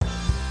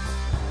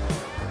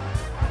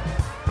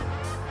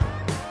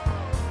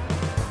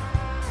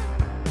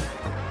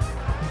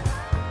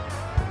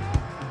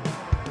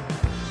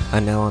I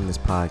know on this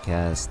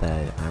podcast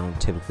that I don't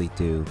typically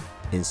do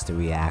instant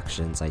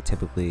reactions. I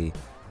typically,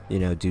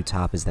 do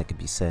topics that could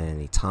be said at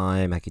any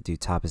time. I could do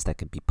topics that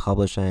could be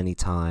published at any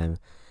time.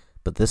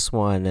 But this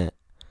one,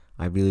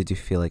 I really do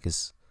feel like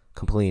is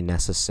completely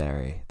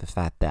necessary. The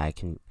fact that I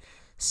can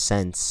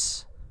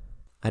sense,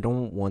 I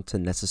don't want to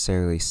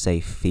necessarily say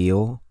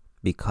feel,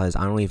 because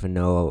I don't even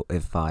know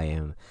if I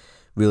am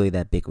really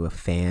that big of a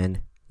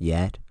fan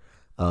yet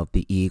of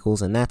the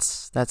Eagles, and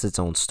that's its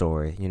own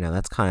story.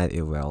 That's kind of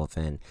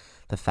irrelevant.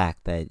 The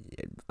fact that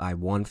I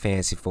won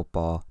fantasy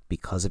football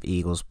because of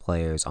Eagles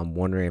players, I'm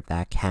wondering if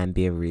that can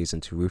be a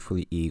reason to root for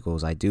the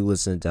Eagles. I do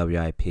listen to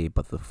WIP,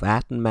 but the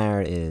fact of the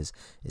matter is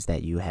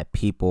that you have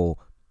people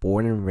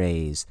born and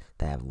raised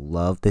that have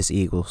loved this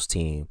Eagles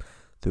team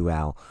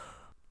throughout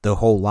their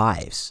whole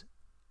lives,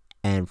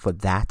 and for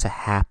that to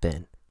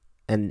happen,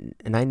 and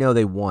I know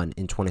they won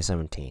in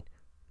 2017,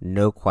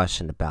 no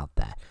question about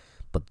that.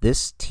 But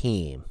this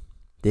team,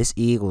 this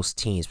Eagles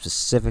team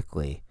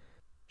specifically,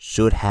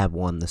 should have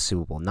won the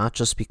Super Bowl. Not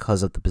just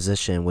because of the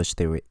position in which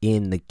they were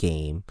in the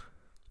game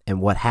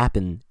and what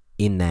happened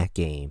in that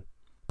game,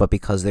 but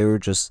because they were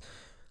just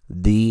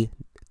the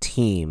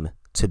team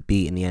to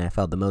beat in the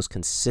NFL, the most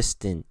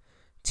consistent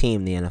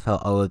team in the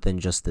NFL, other than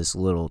just this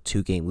little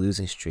 2-game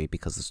losing streak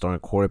because the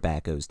starting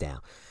quarterback goes down.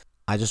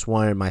 I just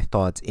wanted my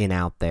thoughts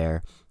out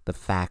there. The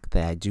fact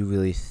that I do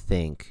really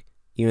think,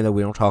 even though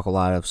we don't talk a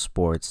lot of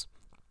sports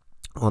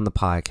on the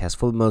podcast,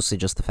 for mostly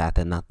just the fact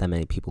that not that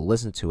many people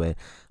listen to it,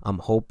 I'm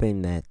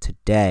hoping that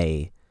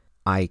today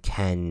I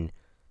can,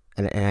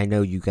 and I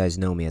know you guys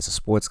know me as a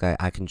sports guy,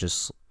 I can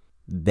just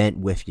vent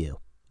with you.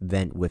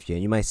 And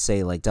you might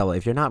say, like, Della,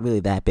 if you're not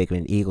really that big of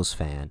an Eagles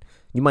fan,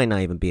 you might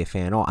not even be a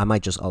fan at all. I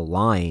might just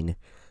align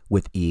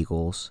with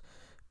Eagles,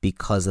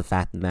 because the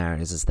fact of the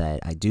matter is that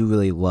I do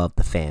really love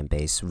the fan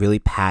base. Really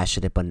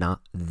passionate, but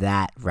not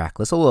that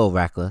reckless. A little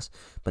reckless,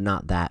 but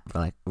not that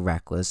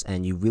reckless.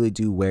 And you really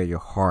do wear your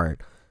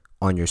heart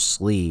on your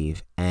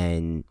sleeve,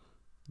 and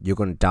you're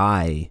going to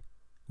die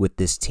with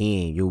this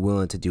team. You're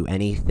willing to do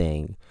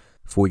anything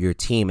for your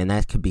team. And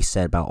that could be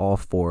said about all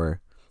 4,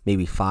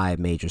 maybe 5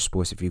 major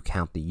sports if you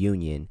count the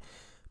Union.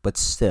 But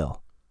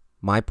still,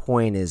 my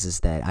point is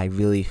that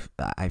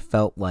I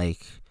felt like,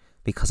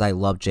 because I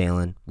love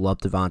Jalen, love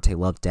Devontae,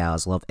 love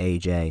Dallas, love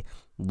AJ,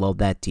 love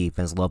that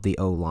defense, love the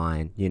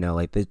O-line.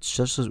 It's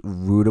just a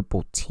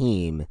rootable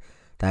team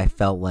that I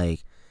felt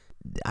like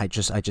I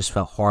just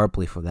felt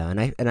horribly for them.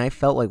 And I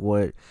felt like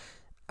what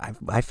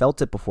I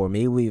felt it before.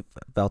 Maybe we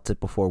felt it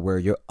before, where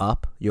you're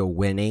up, you're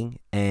winning,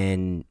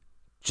 and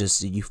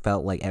just you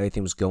felt like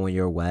everything was going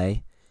your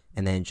way,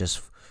 and then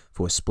just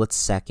for a split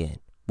second,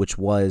 which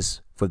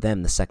was for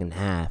them the second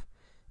half,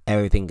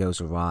 everything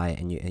goes awry,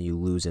 and you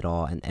lose it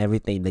all, and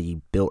everything that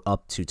you built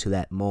up to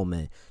that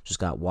moment just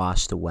got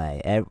washed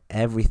away.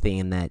 Everything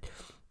in that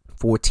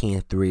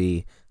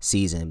 14-3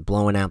 season,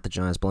 blowing out the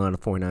Giants, blowing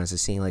out the 49ers, it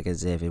seemed like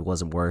as if it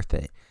wasn't worth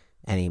it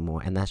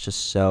anymore, and that's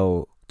just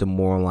so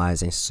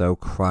demoralizing, so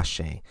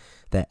crushing,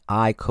 that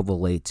I could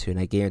relate to, and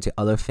I guarantee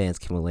other fans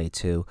can relate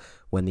to,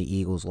 when the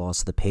Eagles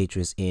lost to the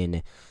Patriots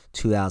in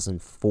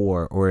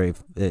 2004, or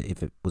if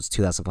it was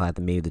 2005,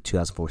 then maybe the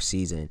 2004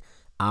 season.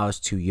 I was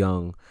too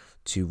young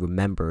to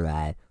remember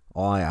that.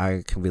 All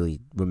I can really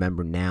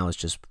remember now is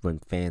just when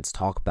fans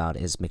talk about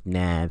it is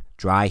McNabb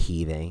dry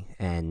heaving,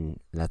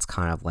 and that's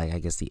kind of like, I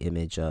guess, the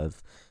image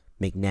of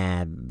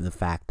McNabb, the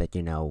fact that,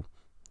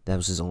 that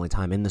was his only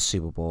time in the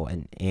Super Bowl,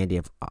 and Andy,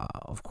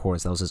 of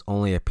course, that was his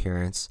only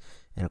appearance,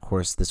 and of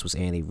course, this was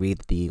Andy Reid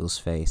that the Eagles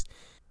faced.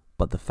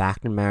 But the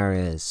fact of the matter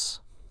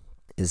is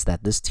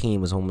that this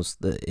team was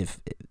almost,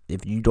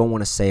 if you don't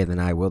want to say it, then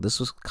I will, this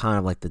was kind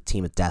of like the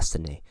team of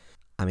destiny.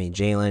 I mean,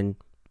 Jalen,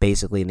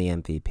 basically in the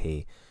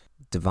MVP.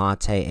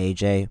 Devontae,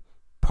 AJ,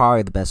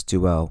 probably the best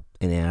duo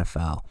in the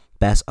NFL.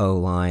 Best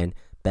O-line,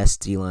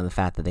 best D-line. The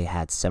fact that they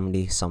had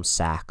 70-some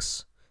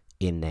sacks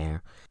in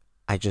there.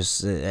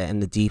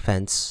 And the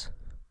defense,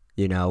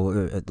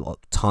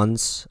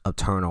 tons of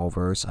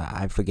turnovers.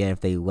 I forget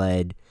if they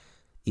led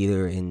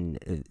either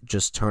in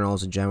just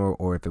turnovers in general,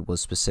 or if it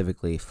was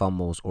specifically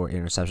fumbles or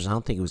interceptions. I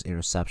don't think it was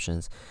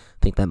interceptions. I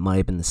think that might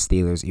have been the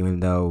Steelers,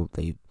 even though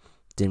they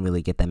didn't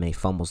really get that many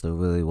fumbles. There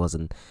really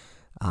wasn't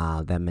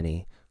that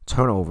many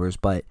turnovers.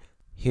 But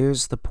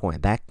here's the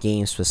point. That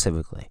game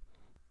specifically,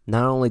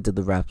 not only did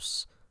the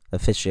refs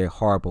officiate a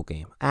horrible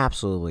game,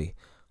 absolutely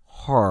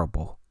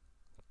horrible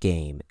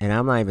game, and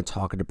I'm not even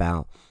talking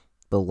about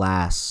the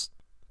last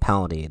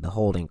penalty, the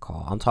holding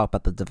call. I'm talking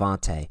about the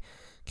Devontae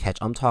catch.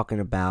 I'm talking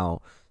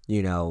about,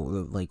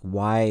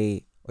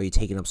 why are you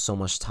taking up so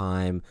much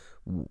time?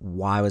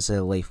 Why was it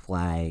a late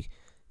flag?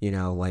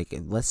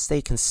 Let's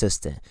stay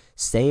consistent.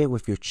 Stay it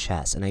with your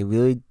chest. And I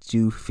really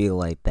do feel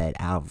like that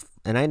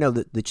and I know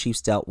that the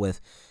Chiefs dealt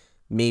with,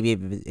 maybe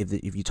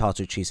if you talk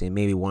to the Chiefs,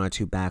 maybe 1 or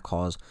 2 bad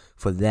calls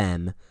for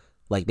them.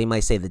 Like, they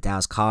might say the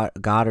Dallas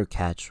Goedert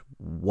catch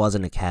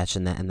wasn't a catch,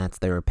 and that's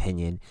their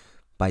opinion.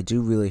 But I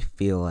do really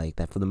feel like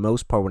that for the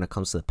most part, when it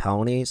comes to the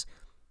penalties,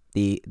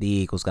 the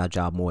Eagles got a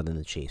job more than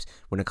the Chiefs.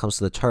 When it comes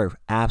to the turf,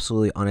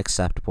 absolutely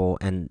unacceptable.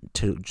 And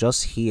to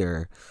just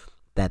hear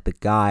that the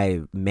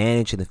guy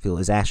managing the field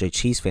is actually a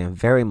Chiefs fan,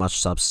 very much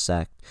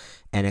suspect.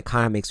 And it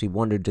kind of makes me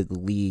wonder, did the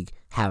league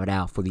have it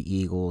out for the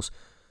Eagles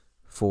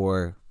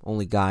for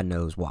only God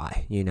knows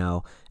why?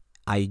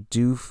 I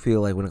do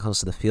feel like when it comes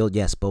to the field,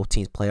 yes, both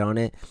teams play on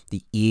it.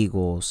 The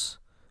Eagles,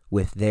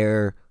 with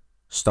their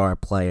star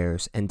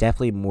players and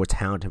definitely more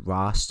talented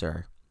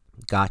roster,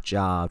 got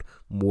jobbed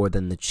more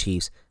than the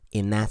Chiefs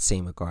in that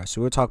same regard.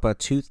 So we're talking about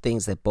two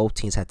things that both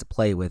teams had to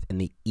play with,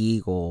 and the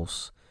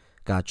Eagles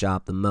got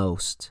jobbed the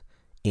most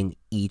in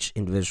each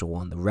individual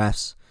one, the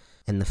refs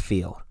and the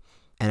field.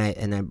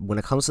 And when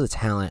it comes to the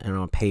talent and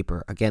on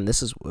paper, again,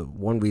 this is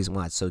one reason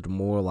why it's so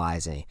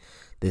demoralizing,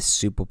 this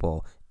Super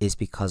Bowl, is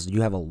because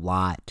you have a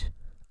lot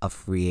of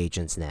free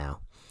agents now.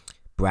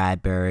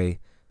 Bradbury,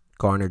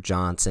 Garner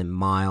Johnson,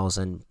 Miles,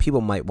 and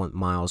people might want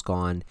Miles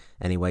gone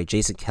anyway.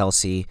 Jason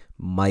Kelce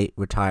might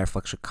retire.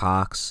 Fletcher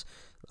Cox,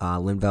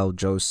 Linval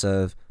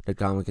Joseph,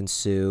 Ndamukong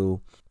Suh,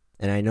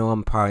 and I know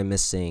I'm probably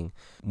missing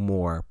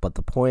more, but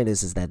the point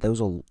is that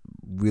those are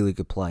really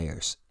good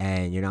players,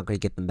 and you're not going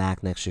to get them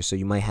back next year, so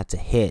you might have to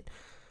hit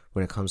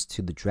when it comes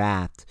to the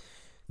draft,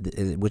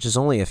 which is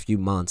only a few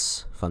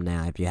months from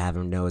now. If you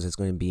haven't noticed, it's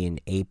going to be in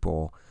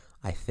April,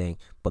 I think.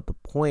 But the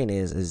point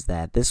is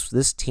that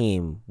this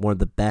team, one of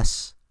the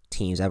best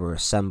teams ever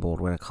assembled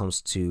when it comes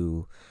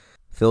to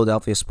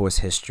Philadelphia sports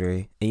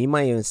history, and you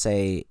might even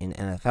say in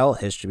NFL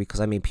history,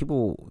 because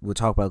people would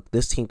talk about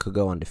this team could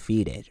go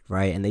undefeated,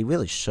 right? And they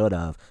really should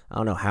have. I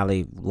don't know how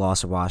they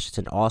lost to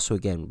Washington. Also,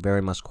 again,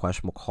 very much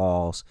questionable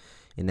calls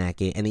in that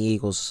game, and the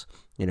Eagles,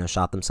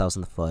 shot themselves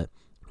in the foot,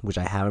 which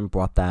I haven't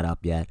brought that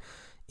up yet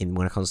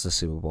when it comes to the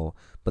Super Bowl.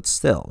 But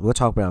still, we're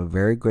talking about a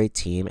very great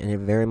team and a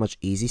very much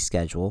easy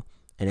schedule,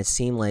 and it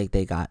seemed like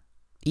they got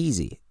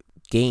easy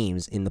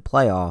games in the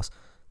playoffs.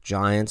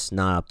 Giants,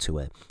 not up to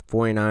it.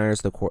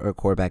 49ers, the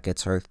quarterback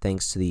gets hurt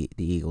thanks to the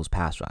Eagles'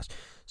 pass rush.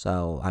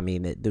 So,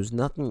 there's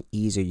nothing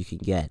easier you can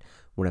get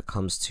when it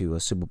comes to a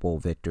Super Bowl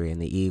victory. And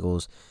the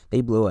Eagles,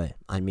 they blew it.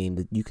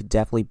 You could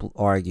definitely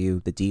argue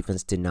the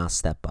defense did not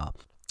step up.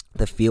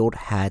 The field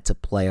had to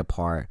play a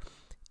part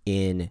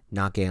in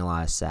not getting a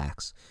lot of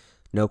sacks.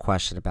 No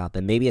question about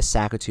that. Maybe a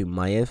sack or two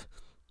might have,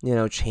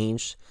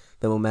 changed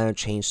the momentum,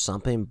 changed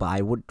something. But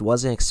I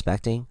wasn't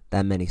expecting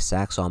that many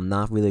sacks, so I'm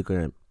not really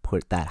going to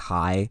put that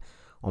high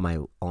on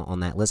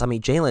that list.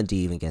 Jalen didn't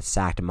even get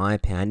sacked in my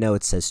opinion. I know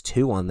it says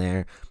 2 on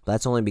there, but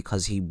that's only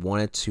because he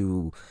wanted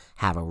to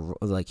have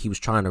he was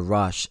trying to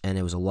rush, and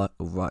it was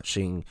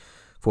rushing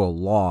for a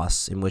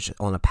loss, in which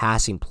on a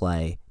passing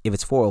play, if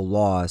it's for a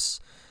loss,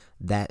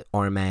 that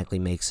automatically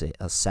makes it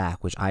a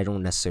sack, which I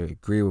don't necessarily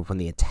agree with. When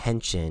the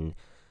intention,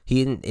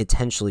 he didn't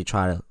intentionally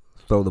try to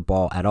throw the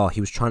ball at all.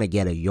 He was trying to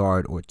get a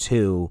yard or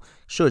two.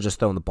 Should have just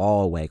thrown the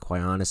ball away,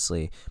 quite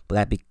honestly.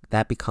 But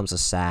that becomes a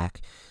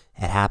sack.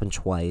 It happened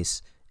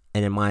twice,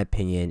 and in my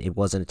opinion, it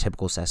wasn't a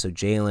typical sack. So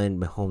Jalen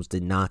Mahomes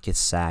did not get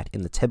sacked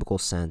in the typical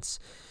sense,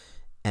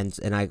 and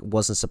I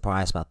wasn't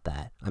surprised about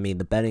that. The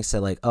betting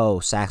said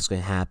sacks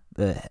going to have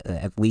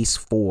at least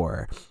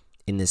 4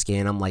 in this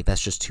game. I'm like,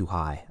 that's just too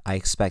high. I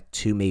expect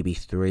 2, maybe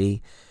 3,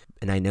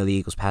 and I know the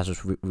Eagles' pass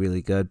was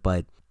really good,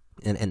 but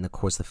and of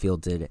course the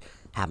field did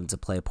happen to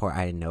play a part.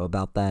 I didn't know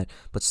about that,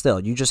 but still,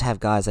 you just have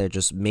guys that are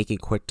just making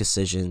quick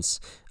decisions,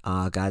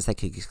 guys that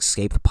could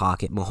escape the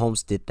pocket.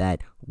 Mahomes did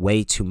that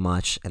way too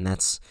much, and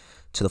that's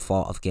to the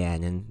fault of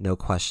Gannon, no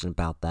question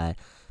about that.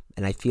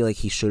 And I feel like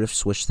he should have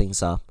switched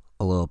things up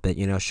a little bit,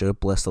 should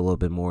have blitzed a little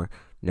bit more,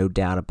 no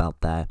doubt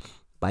about that.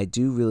 But I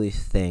do really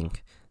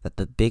think that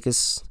the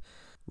biggest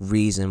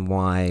reason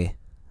why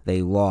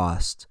they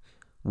lost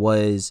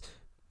was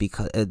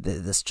because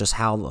that's just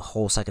how the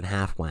whole second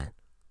half went.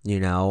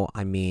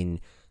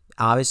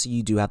 Obviously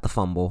you do have the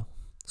fumble,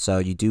 so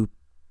you do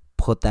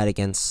put that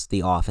against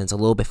the offense, a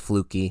little bit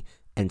fluky,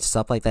 and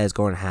stuff like that is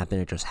going to happen.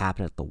 It just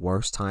happened at the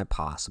worst time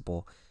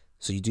possible,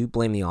 so you do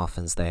blame the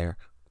offense there.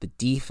 The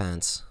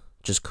defense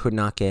just could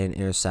not get an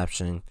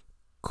interception,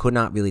 could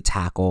not really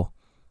tackle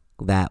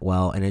that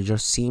well, and it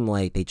just seemed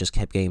like they just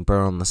kept getting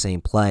burned on the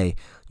same play.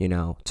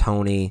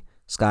 Tony,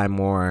 Sky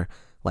Moore,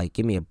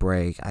 give me a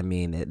break.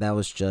 That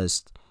was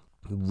just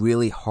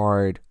really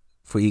hard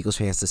for Eagles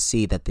fans to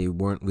see, that they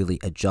weren't really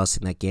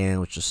adjusting. That Gannon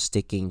was just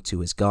sticking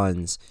to his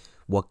guns,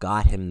 what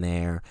got him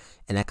there,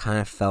 and that kind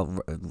of felt,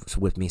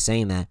 with me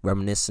saying that,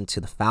 reminiscent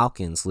to the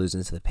Falcons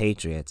losing to the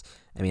Patriots.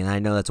 I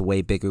know that's a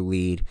way bigger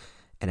lead,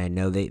 and I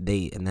know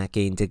they and that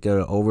game did go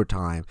to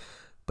overtime,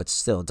 but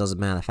still, it doesn't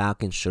matter. The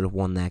Falcons should have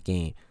won that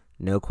game.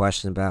 No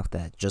question about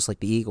that. Just like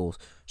the Eagles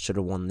should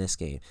have won this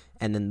game.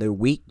 And then their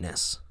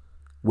weakness,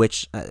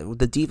 which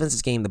the defense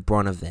is getting the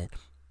brunt of it,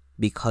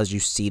 because you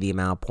see the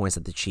amount of points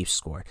that the Chiefs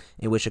scored,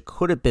 in which it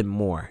could have been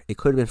more. It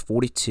could have been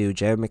 42.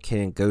 Jared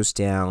McKinnon goes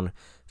down.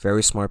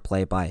 Very smart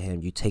play by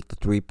him. You take the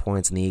 3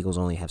 points, and the Eagles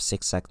only have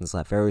 6 seconds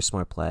left. Very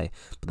smart play.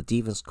 But the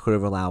defense could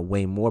have allowed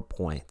way more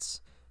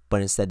points.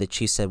 But instead, the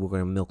Chiefs said, we're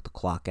going to milk the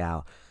clock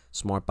out.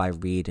 Smart by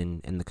Reed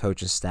and the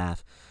coaching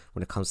staff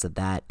when it comes to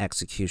that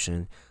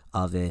execution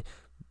of it.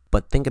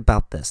 But think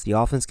about this. The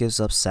offense gives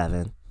up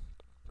 7.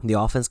 The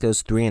offense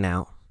goes 3 and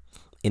out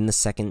in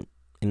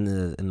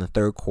the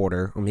third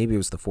quarter, or maybe it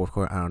was the fourth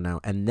quarter, I don't know.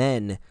 And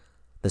then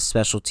the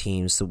special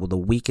teams, the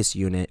weakest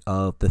unit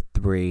of the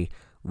 3,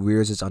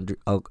 rears its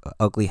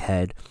ugly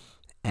head,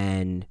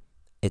 and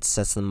it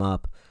sets them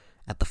up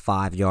at the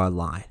 5-yard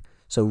line.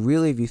 So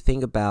really, if you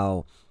think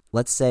about,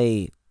 let's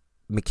say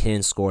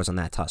McKinnon scores on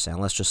that touchdown,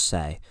 let's just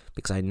say,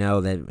 because I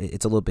know that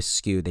it's a little bit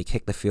skewed. They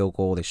kicked the field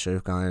goal. They should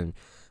have gotten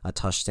a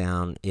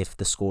touchdown if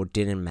the score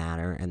didn't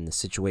matter and the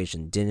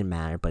situation didn't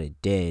matter, but it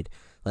did.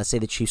 Let's say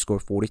the Chiefs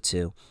scored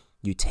 42.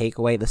 You take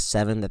away the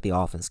 7 that the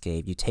offense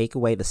gave. You take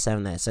away the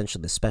 7 that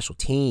essentially the special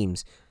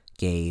teams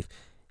gave,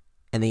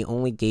 and they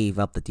only gave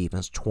up the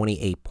defense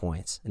 28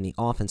 points, and the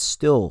offense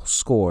still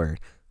scored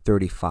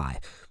 35.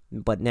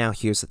 But now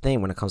here's the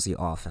thing when it comes to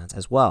the offense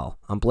as well.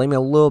 I'm blaming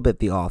a little bit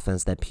the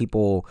offense that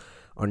people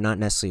are not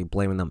necessarily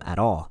blaming them at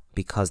all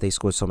because they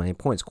scored so many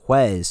points.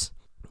 Quez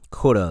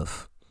could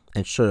have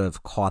and should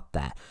have caught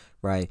that,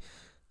 right?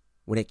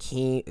 When it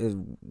came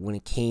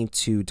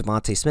to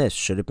DeVonta Smith,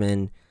 should have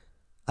been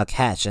a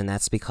catch, and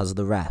that's because of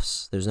the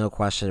refs. There's no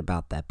question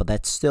about that. But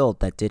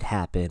that did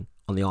happen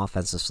on the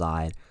offensive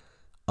side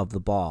of the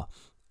ball.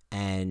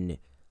 And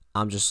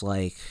I'm just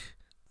like,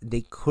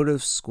 they could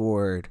have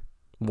scored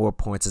more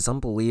points. It's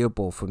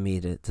unbelievable for me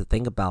to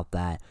think about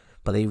that.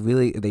 But they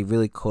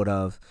really could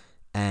have.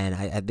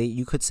 And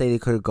you could say they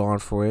could have gone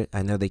for it.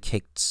 I know they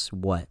kicked,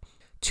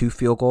 2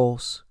 field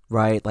goals,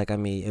 right? Like, I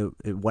mean,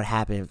 what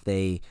happened if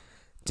they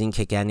didn't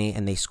kick any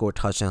and they scored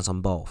touchdowns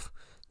on both?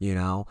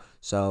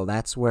 So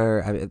that's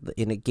where,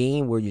 in a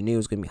game where you knew it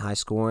was going to be high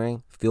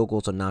scoring, field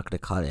goals are not going to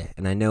cut it.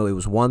 And I know it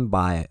was won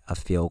by a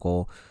field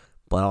goal,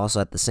 but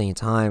also at the same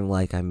time,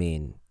 like, I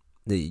mean,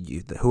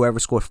 whoever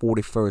scored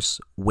 41st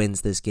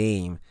wins this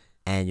game,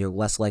 and you're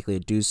less likely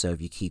to do so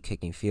if you keep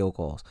kicking field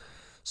goals.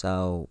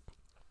 So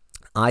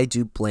I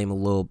do blame a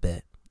little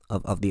bit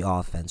of the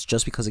offense,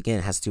 just because, again,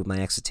 it has to do with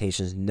my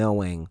expectations,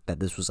 knowing that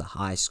this was a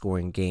high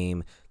scoring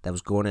game that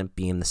was going to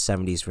be in the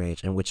 70s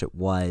range, in which it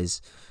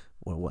was.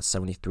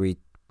 73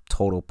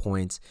 total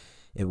points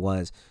it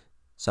was.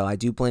 So I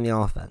do blame the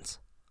offense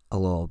a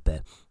little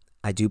bit.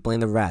 I do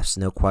blame the refs,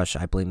 no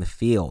question. I blame the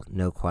field,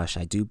 no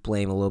question. I do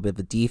blame a little bit of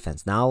the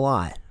defense, not a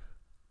lot.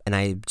 And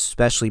I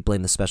especially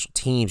blame the special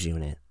teams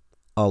unit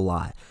a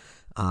lot.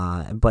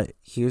 But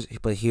here's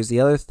the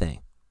other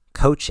thing.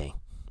 Coaching.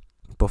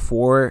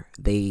 Before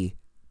they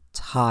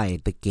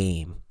tied the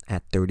game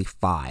at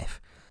 35,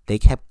 they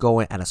kept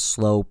going at a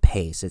slow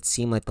pace. It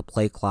seemed like the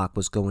play clock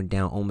was going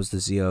down almost to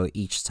 0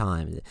 each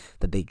time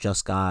that they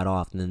just got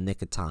off in the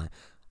nick of time.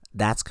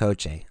 That's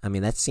coaching. I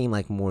mean, that seemed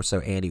like more so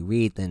Andy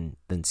Reid than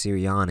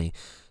Sirianni.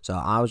 So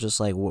I was just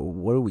like,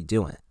 what are we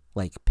doing?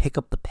 Like, pick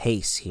up the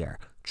pace here.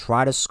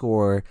 Try to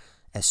score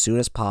as soon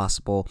as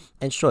possible.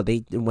 And sure,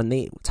 when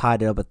they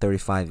tied it up at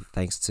 35,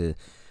 thanks to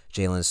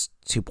Jalen's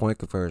 2-point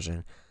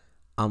conversion,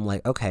 I'm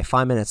like, okay,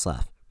 5 minutes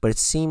left. But it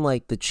seemed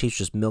like the Chiefs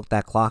just milked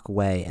that clock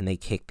away and they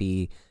kicked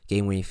the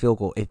game-winning field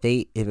goal. If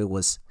it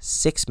was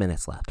 6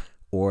 minutes left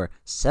or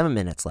 7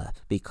 minutes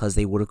left, because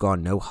they would have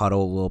gone no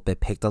huddle a little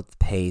bit, picked up the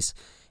pace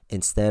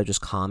instead of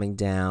just calming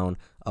down.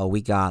 Oh, we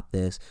got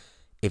this.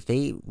 If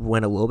they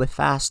went a little bit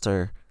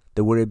faster,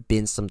 there would have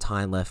been some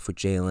time left for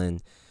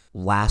Jalen.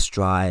 Last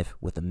drive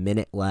with a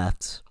minute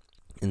left,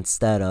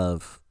 instead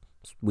of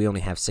we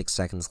only have 6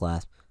 seconds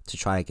left to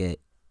try to get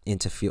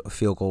into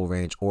field goal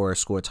range or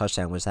score a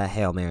touchdown, which that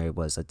Hail Mary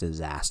was a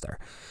disaster.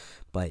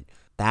 But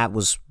that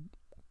was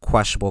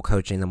questionable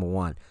coaching, number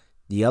one.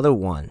 The other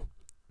one,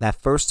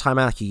 that first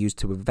timeout he used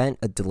to prevent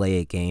a delay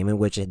of game, in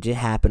which it did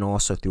happen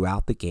also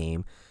throughout the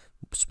game,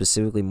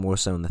 specifically more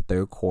so in the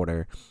third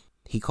quarter.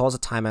 He calls a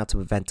timeout to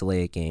prevent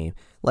delay of game.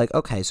 Like,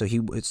 okay, so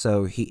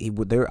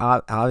they're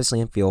obviously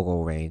in field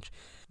goal range.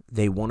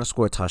 They want to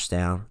score a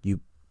touchdown. You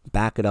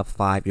back it up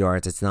 5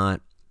 yards. It's going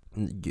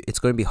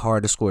to be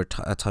hard to score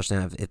a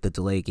touchdown if the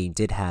delay game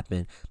did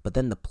happen. But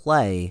then the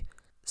play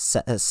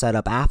set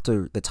up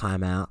after the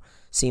timeout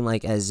seemed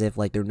like as if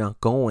like they're not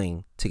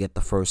going to get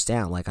the first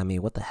down. Like, I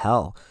mean, what the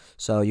hell?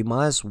 So you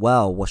might as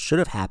well, what should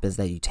have happened is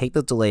that you take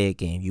the delay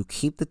game, you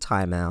keep the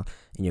timeout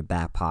in your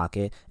back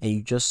pocket, and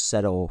you just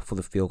settle for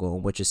the field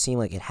goal, which it seemed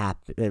like it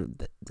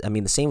happened. I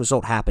mean, the same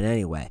result happened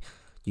anyway.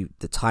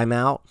 The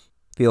timeout,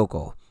 field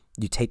goal.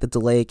 You take the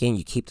delay game,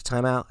 you keep the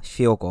timeout,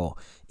 field goal,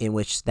 in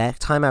which that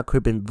timeout could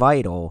have been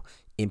vital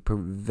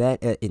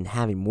in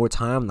having more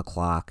time on the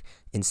clock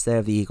instead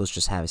of the Eagles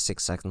just having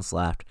 6 seconds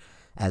left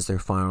as their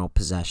final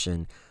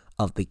possession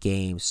of the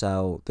game.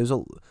 So there's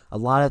a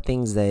lot of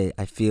things that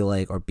I feel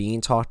like are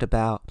being talked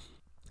about,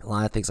 a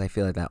lot of things I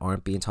feel like that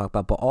aren't being talked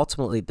about, but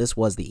ultimately this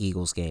was the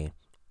Eagles' game.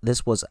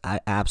 This was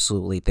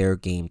absolutely their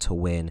game to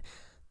win.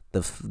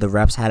 The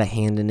reps had a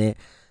hand in it.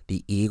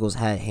 The Eagles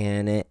had a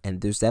hand in it,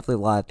 and there's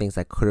definitely a lot of things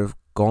that could have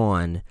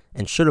gone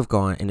and should have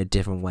gone in a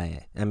different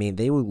way. I mean,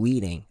 they were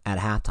leading at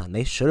halftime.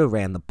 They should have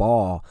ran the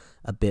ball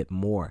a bit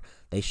more.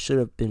 They should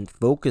have been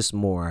focused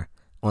more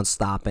on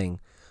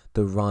stopping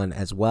the run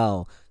as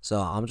well.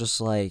 So I'm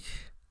just like,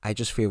 I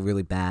just feel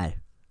really bad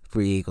for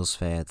Eagles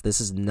fans.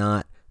 This is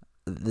not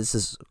this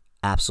is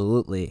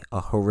absolutely a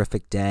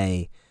horrific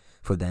day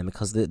for them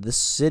because this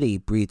city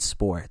breeds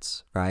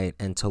sports, right?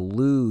 And to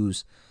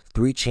lose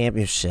 3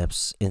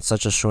 championships in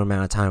such a short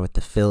amount of time with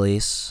the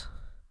Phillies,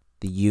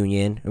 the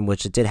Union, in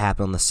which it did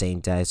happen on the same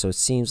day, so it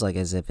seems like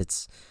as if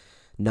it's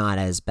not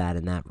as bad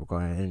in that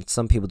regard. And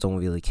some people don't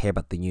really care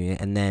about the Union,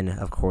 and then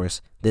of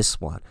course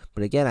this one.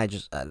 But again,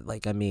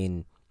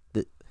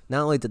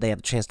 not only did they have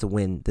a chance to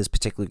win this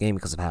particular game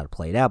because of how it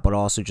played out, but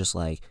also just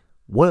like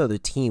what other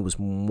team was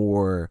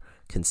more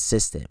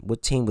consistent?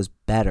 What team was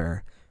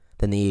better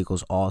than the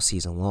Eagles all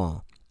season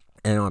long?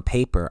 And on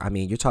paper, I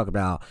mean, you're talking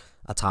about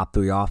a top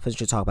 3 offense,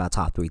 you're talking about a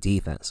top 3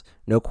 defense.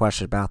 No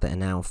question about that.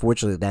 And now,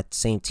 unfortunately, that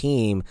same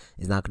team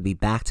is not going to be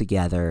back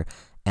together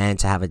and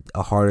to have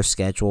a harder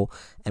schedule.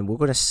 And we're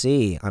going to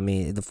see, I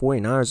mean, the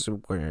 49ers are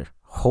going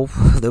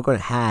to they're going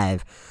to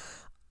have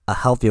a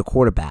healthier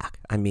quarterback.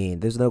 I mean,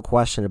 there's no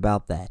question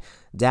about that.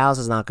 Dallas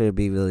is not going to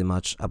be really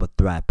much of a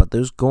threat, but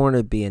there's going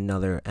to be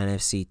another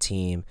NFC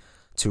team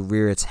to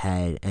rear its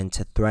head and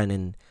to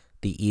threaten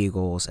the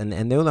Eagles.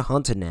 And they're the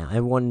hunted now.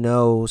 Everyone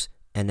knows,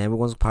 and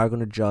everyone's probably going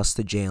to adjust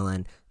to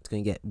Jalen. It's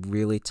going to get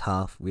really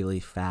tough, really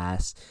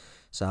fast.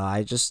 So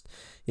I just,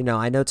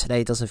 I know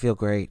today doesn't feel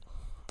great.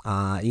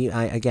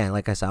 Again,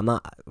 like I said,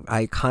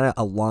 I kind of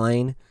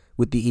align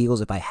with the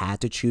Eagles if I had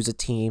to choose a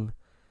team.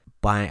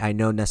 But I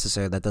know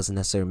that doesn't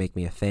necessarily make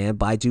me a fan.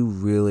 But I do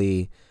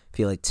really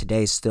feel like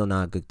today's still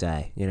not a good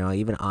day.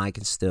 Even I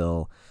can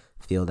still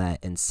feel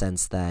that and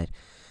sense that.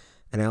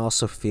 And I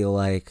also feel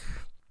like,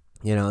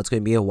 it's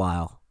going to be a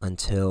while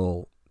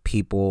until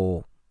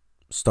people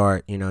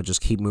start,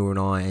 just keep moving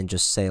on and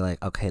just say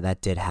like, okay,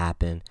 that did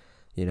happen.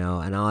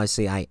 And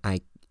honestly, I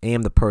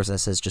am the person that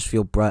says just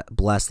feel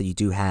blessed that you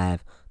do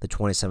have the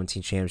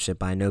 2017 championship.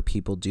 But I know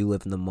people do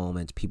live in the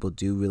moment. People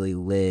do really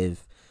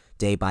live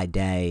day by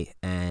day,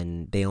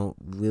 and they don't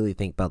really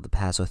think about the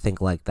past or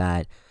think like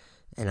that.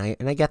 And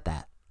I get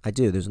that. I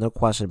do. There's no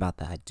question about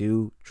that. I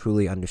do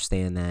truly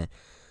understand that.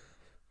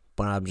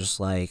 But I'm just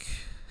like,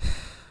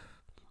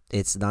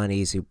 it's not an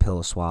easy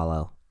pill to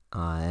swallow.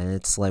 And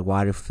it's like,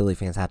 why do Philly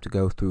fans have to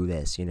go through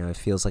this? It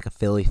feels like a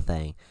Philly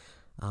thing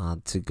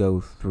to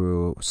go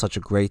through such a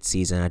great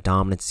season, a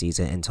dominant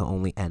season, and to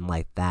only end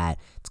like that.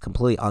 It's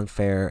completely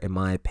unfair, in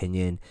my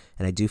opinion.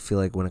 And I do feel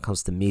like when it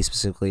comes to me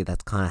specifically,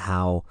 that's kind of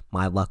how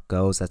my luck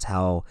goes. That's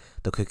how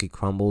the cookie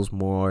crumbles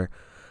more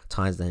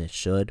times than it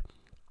should.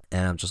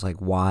 And I'm just like,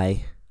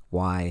 why?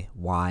 But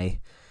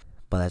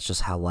that's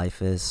just how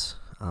life is.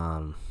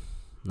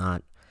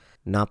 Not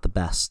the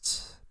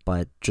best.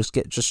 But just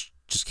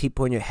keep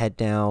putting your head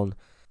down.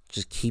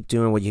 Just keep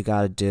doing what you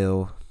got to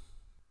do.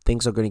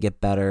 Things are going to get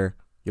better.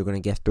 You're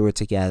going to get through it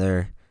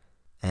together.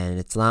 And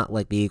it's not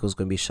like the Eagles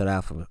going to be shut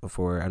out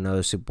for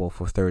another Super Bowl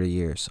for 30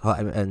 years.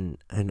 And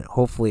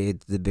hopefully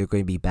they're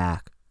going to be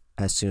back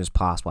as soon as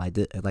possible.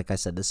 Like I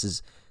said, this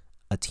is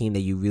a team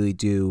that you really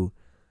do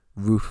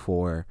root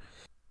for.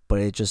 But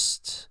it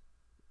just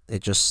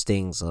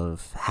stings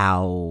of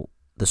how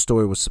the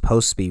story was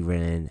supposed to be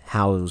written,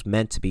 how it was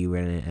meant to be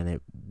written, and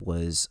it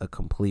was a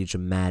complete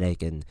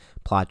dramatic and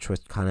plot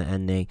twist kind of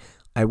ending.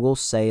 I will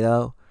say,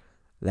 though,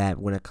 that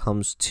when it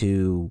comes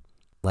to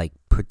like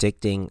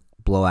predicting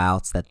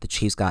blowouts, that the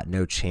Chiefs got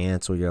no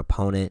chance or your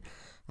opponent,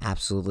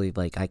 absolutely,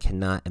 like I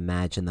cannot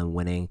imagine them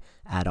winning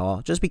at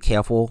all. Just be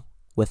careful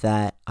with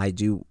that. I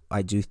do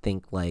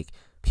think like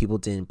people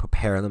didn't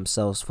prepare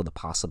themselves for the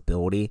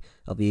possibility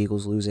of the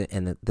Eagles losing,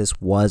 and that this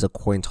was a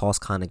coin toss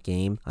kind of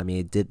game. I mean,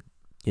 it did,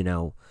 it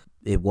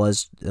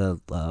was a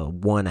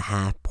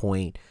 1.5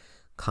 point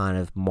kind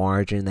of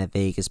margin that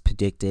Vegas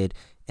predicted,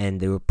 and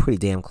they were pretty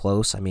damn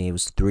close. I mean, it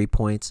was 3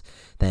 points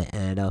that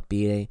ended up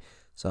beating.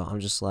 So I'm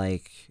just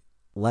like,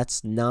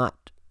 let's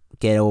not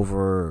get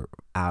over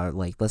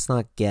let's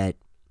not get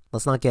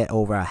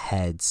over our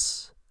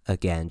heads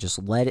again.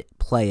 Just let it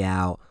play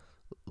out.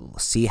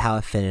 See how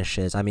it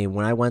finishes. I mean,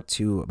 when I went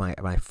to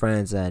my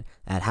friends at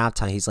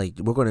halftime, he's like,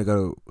 we're going to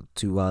go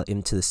to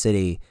into the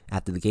city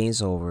after the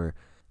game's over.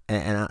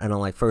 And I'm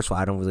like, first of all,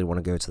 I don't really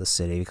want to go to the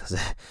city because,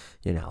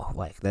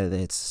 like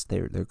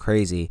they're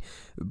crazy.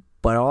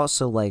 But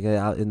also, like,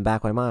 in the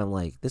back of my mind, I'm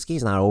like, this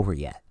game's not over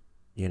yet.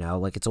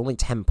 Like, it's only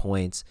 10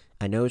 points.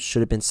 I know it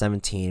should have been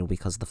 17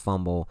 because of the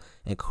fumble.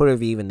 And they could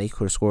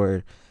have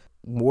scored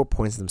more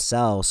points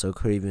themselves, so it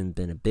could have even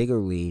been a bigger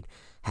lead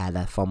had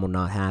that fumble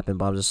not happened.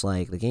 But I'm just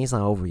like, the game's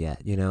not over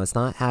yet. It's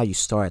not how you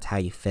start, it's how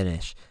you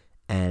finish.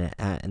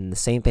 And the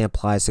same thing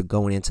applies to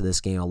going into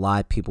this game. A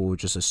lot of people were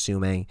just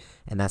assuming,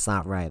 and that's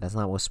not right. That's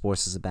not what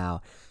sports is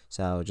about.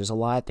 So just a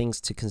lot of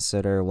things to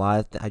consider.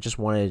 I just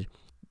wanted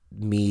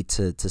me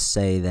to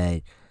say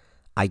that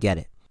I get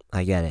it.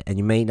 And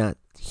you may not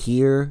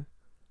hear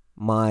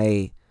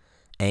my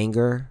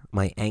anger,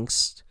 my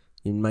angst.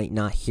 You might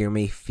not hear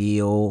me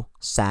feel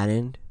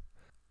saddened.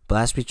 But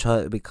that's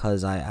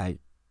because I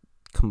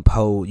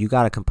compose. You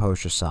gotta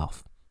compose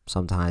yourself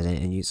sometimes,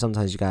 and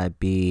sometimes you gotta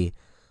be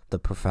the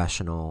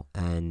professional.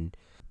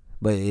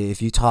 But if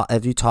you talk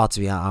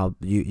to me,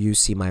 you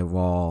see my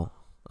raw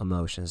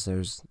emotions.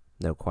 There's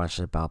no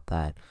question about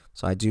that.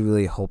 So I do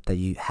really hope that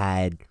you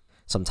had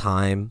some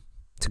time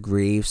to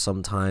grieve,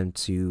 some time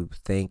to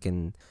think,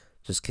 and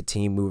just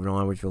continue moving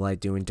on with your life,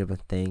 doing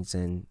different things,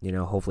 and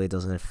hopefully it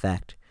doesn't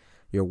affect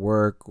your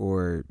work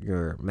or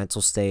your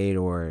mental state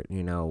or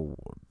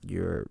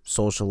your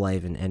social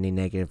life in any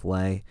negative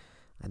way.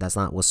 That's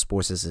not what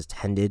sports is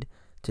intended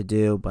to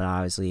do, but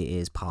obviously it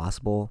is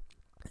possible.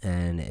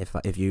 And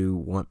if you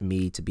want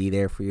me to be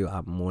there for you,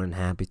 I'm more than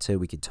happy to.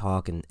 We could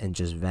talk and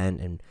just vent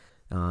and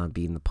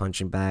be in the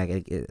punching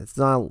bag. It's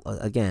not,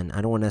 again,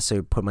 I don't want to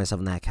necessarily put myself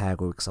in that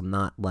category because I'm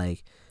not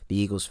like the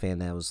Eagles fan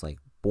that was like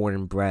born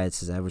and bred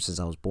ever since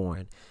I was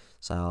born.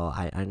 So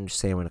I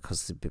understand when it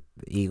comes to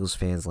Eagles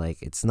fans, like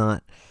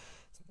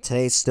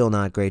today's still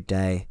not a great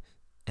day,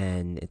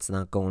 and it's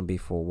not going to be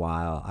for a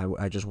while.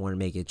 I just want to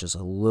make it just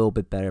a little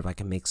bit better. If I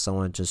can make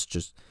someone just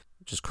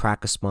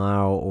crack a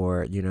smile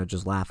or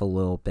just laugh a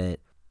little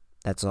bit,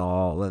 that's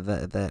all.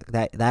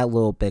 That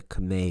little bit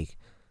could make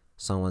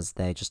someone's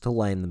day, just to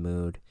lighten the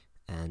mood,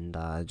 and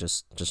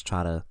just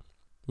try to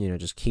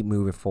just keep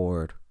moving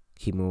forward,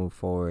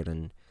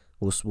 and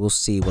we'll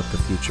see what the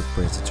future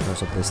brings in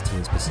terms of this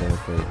team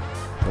specifically.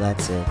 But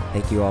that's it.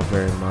 Thank you all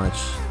very much.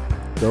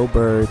 Go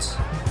Birds.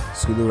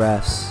 Screw the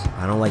refs.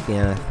 I don't like the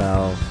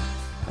NFL,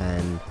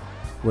 and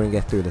we're gonna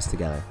get through this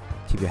together.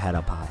 Keep your head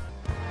up high.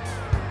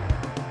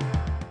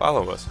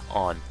 Follow us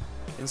on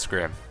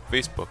Instagram,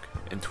 Facebook,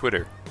 and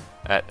Twitter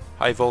at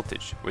High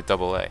Voltage with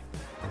AA.